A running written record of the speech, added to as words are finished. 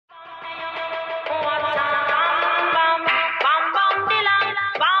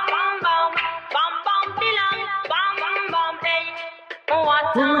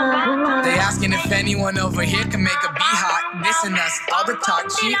asking if anyone over here can make a bee hot. Dissing us, all the talk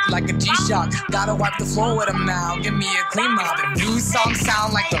cheap like a G-Shock. Gotta wipe the floor with them now, give me a clean mop. If the new song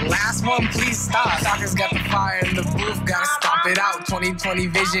sound like the last one, please stop. Talkers got the fire in the booth, gotta stomp it out. 2020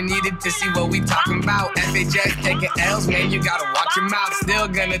 vision needed to see what we talking about. FHS taking L's, man, you gotta watch your mouth. Still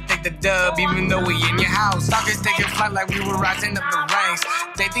gonna take the dub, even though we in your house. Talkers taking flight like we were rising up the ranks.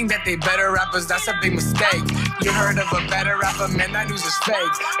 They think that they better rappers, that's a big mistake. You heard of a better rapper, man, that news is fake.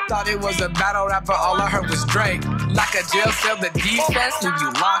 Thought it was a battle rapper, all I heard was Drake. Like a jail cell, the defense, leave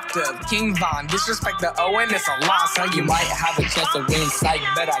you locked up. King Von, disrespect the O and it's a loss, huh? You might have a chance to win, psych,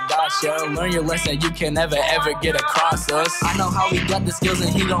 bet I got you. Learn your lesson, you can never ever get across us. I know how he got the skills and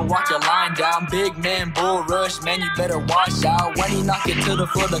he gon' walk your line down. Big man, bull rush, man, you better watch out. When he knock it to the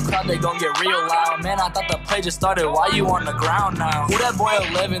floor, the crowd, they gon' get real loud. Man, I thought the play just started, why you on the ground now? Who that boy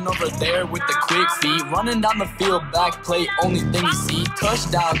 11 over there with the quick feet? Running down the field, back play, only thing you see.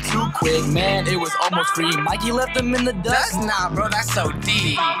 Touchdown too quick, man, it was almost free. Mikey left him in the dust. That's not, bro, that's so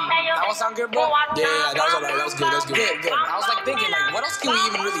deep. That one sound good, bro? Yeah, that was alright, that was good, that was good. Good. I was like thinking, like, what else can we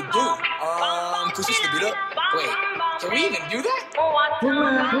even really do? Can we switch the beat up? Wait, can we even do that?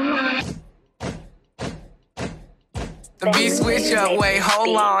 The beat switch up, wait,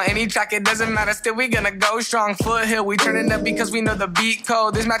 hold on. Any track, it doesn't matter, still we gonna go strong. Foothill, we turning up because we know the beat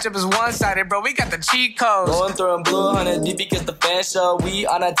code. This matchup is one-sided, bro, we got the cheat codes. Going through and blue 100 deep because the fans show. We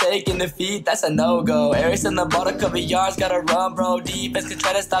on a taking defeat, that's a no-go. Erik's in the ball, a couple yards, gotta run, bro. Defense can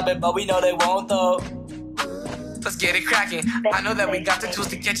try to stop it, but we know they won't, though. Let's get it cracking. I know that we got the tools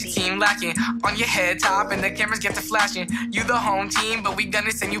to catch your team lacking. On your head top and the cameras get to flashing. You the home team, but we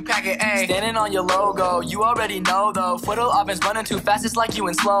gonna send you packing. Ayy, standing on your logo, you already know though. Foothill offense running too fast, it's like you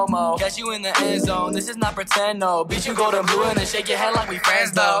in slow-mo. Catch you in the end zone, this is not pretend, no. Beat you golden blue and then shake your head like we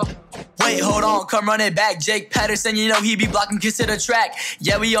friends though. Wait, hold on, come run it back. Jake Patterson, you know he be blocking, consider track.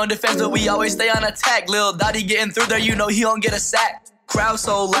 Yeah, we on defense, but we always stay on attack. Lil Dottie getting through there, you know he don't get a sack. Crowd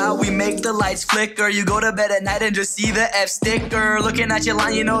so loud, we make the lights flicker. You go to bed at night and just see the F sticker. Looking at your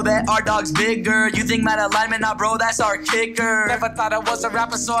line, you know that our dog's bigger. You think Matt alignment, nah bro, that's our kicker. Never thought I was a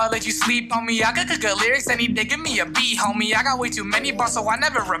rapper, so I let you sleep on me. I could cook lyrics any day, give me a beat, homie. I got way too many bars, so I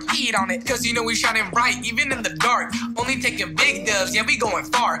never repeat on it. Cause you know we shining bright, even in the dark. Only taking big dubs, yeah we going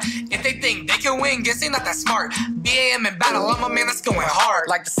far. If they think they can win, guess they not that smart. BAM in battle, I'm a man that's going hard.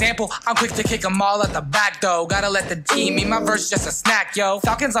 Like the sample, I'm quick to kick them all at the back though. Gotta let the team eat my verse, just a snack. Yo,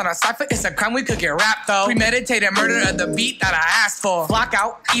 Falcons on a cypher, it's a crime we could get wrapped though. Premeditated murder of the beat that I asked for. Flock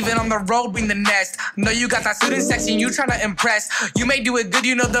out, even on the road, bring the nest. Know you got that student section, you tryna impress. You may do it good,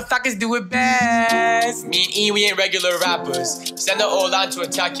 you know the Falcons do it best. Me and E, we ain't regular rappers. Send the O-line to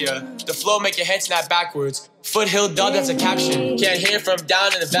attack ya. The flow make your head snap backwards. Foothill dog, that's a caption. Can't hear from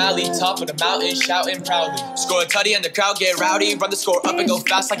down in the valley. Top of the mountain, shouting proudly. Score a tutty and the crowd get rowdy. Run the score up and go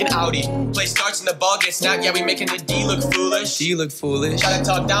fast like an Audi. Play starts and the ball gets snapped. Yeah, we making the D look foolish. She look foolish. Gotta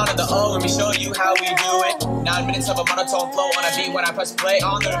talk down to the O, let me show you how we do it. 9 minutes of a monotone flow on a beat when I press play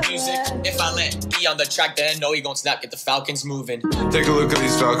on the music. If I let E on the track, then know he gon' snap, get the Falcons moving. Take a look at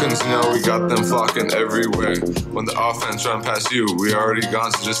these Falcons, you know we got them flocking everywhere. When the offense run past you, we already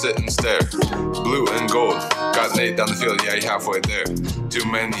gone, so just sit and stare. Blue and gold, got Nate down the field, yeah, he halfway there. Too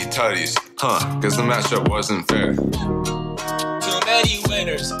many tutties, cause the matchup wasn't fair. Too many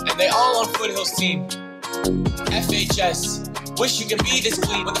winners, and they all on Foothill's team. FHS, wish you could be this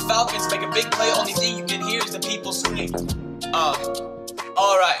clean. When the Falcons make a big play, only thing you can hear is the people scream.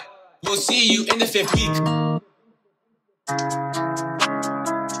 Alright, we'll see you in the 5th week.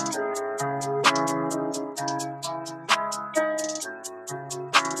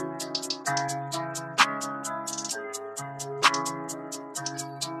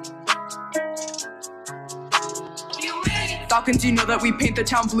 Falcons, you know that we paint the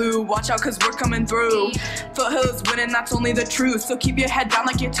town blue. Watch out cause we're coming through. Foothill is winning, that's only the truth. So keep your head down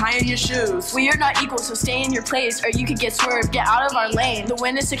like you're tying your shoes. We are not equal, so stay in your place, or you could get swerved. Get out of our lane. The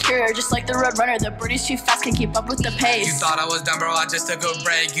win is secure, just like the road runner. The birdie's too fast, can keep up with the pace. You thought I was done, bro, I just took a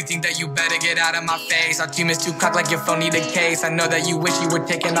break. You think that you better get out of my face. Our team is too cocked like your phone need a case. I know that you wish you were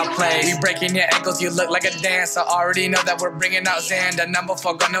taking our place. We breaking your ankles, you look like a dancer. Already know that we're bringing out Xander. Number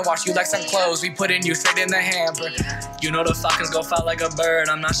 4 gonna wash you like some clothes. We putting you straight in the hamper. You know the Falcons go foul like a bird.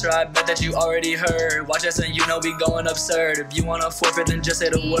 I'm not sure, I bet that you already heard. Watch us and you know we going absurd. If you wanna forfeit, then just say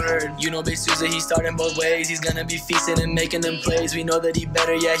the word. You know Big SOUSA, he's starting both ways. He's gonna be feasting and making them plays. We know that he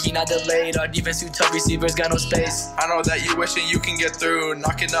better, yeah, he not delayed. Our defense too tough, receivers got no space. I know that you wishing you can get through.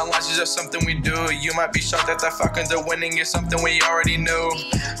 Knocking down lines is just something we do. You might be shocked that the Falcons are winning, it's something we already knew.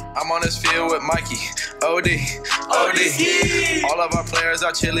 I'm on this field with Mikey, OD. All of our players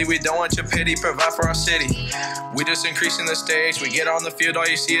are chilly, we don't want your pity, provide for our city. We just increasing the stage, we get on the field, all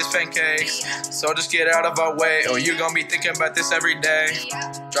you see is pancakes. So just get out of our way, or you're gonna be thinking about this every day.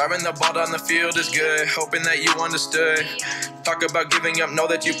 Driving the ball down the field is good, hoping that you understood. Talk about giving up, know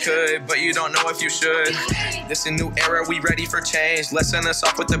that you could, but you don't know if you should. This a new era, we ready for change, let's send us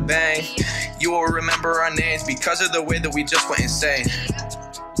off with a bang. You will remember our names because of the way that we just went insane.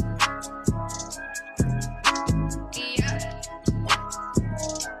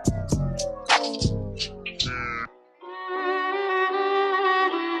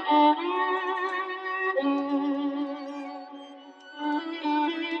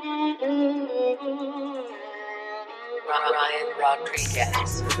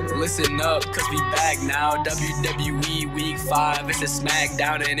 Listen up, cause we back now. WWE Week 5, it's a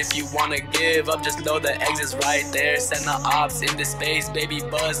smackdown. And if you wanna give up, just know the exit's right there. Send the ops into space, baby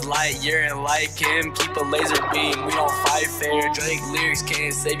Buzz Lightyear. And like him, keep a laser beam, we don't fight fair. Drake lyrics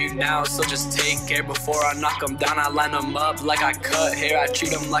can't save you now, so just take care. Before I knock them down, I line them up like I cut hair. I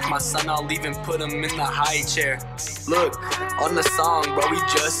treat them like my son, I'll even put them in the high chair. Look, on the song, bro, we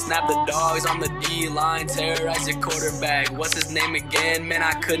just snapped the dogs on the D-line. Terrorize your quarterback, what's his name again? Man,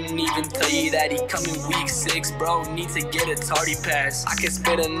 I couldn't even tell you that he coming week 6, bro. Need to get a tardy pass. I could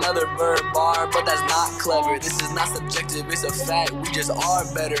spit another bird bar, but that's not clever. This is not subjective, it's a fact. We just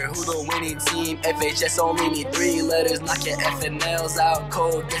are better. Who the winning team? FHS only need 3 letters. Knock your F and L's out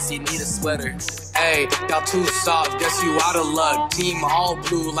cold. Guess you need a sweater. Hey, y'all too soft, guess you out of luck. Team all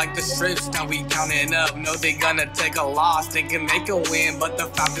blue like the strips, now we counting up. Know they gonna take a loss, thinking they can win, but the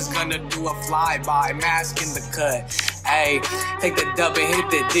Falcons gonna do a flyby, mask in the cut. Hey, take the dub and hit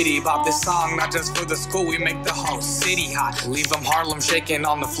the ditty bop. This song not just for the school, we make the whole city hot. Leave him Harlem shaking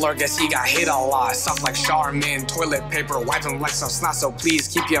on the floor, guess he got hit a lot. Soft like Charmin, toilet paper, wipe him like some snot. So please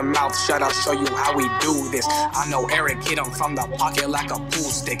keep your mouth shut, I'll show you how we do this. I know Eric hit him from the pocket like a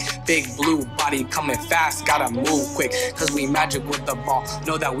pool stick. Big blue body coming fast, gotta move quick, cause we magic with the ball,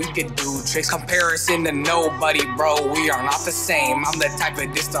 know that we could do tricks. Comparison to nobody, bro, we are not the same. I'm the type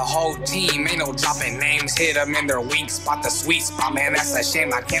of diss the whole team, ain't no dropping names. Hit them in their weak spot, the sweet spot, man, that's a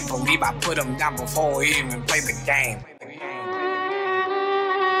shame. I can't believe I put them down before we even played the game.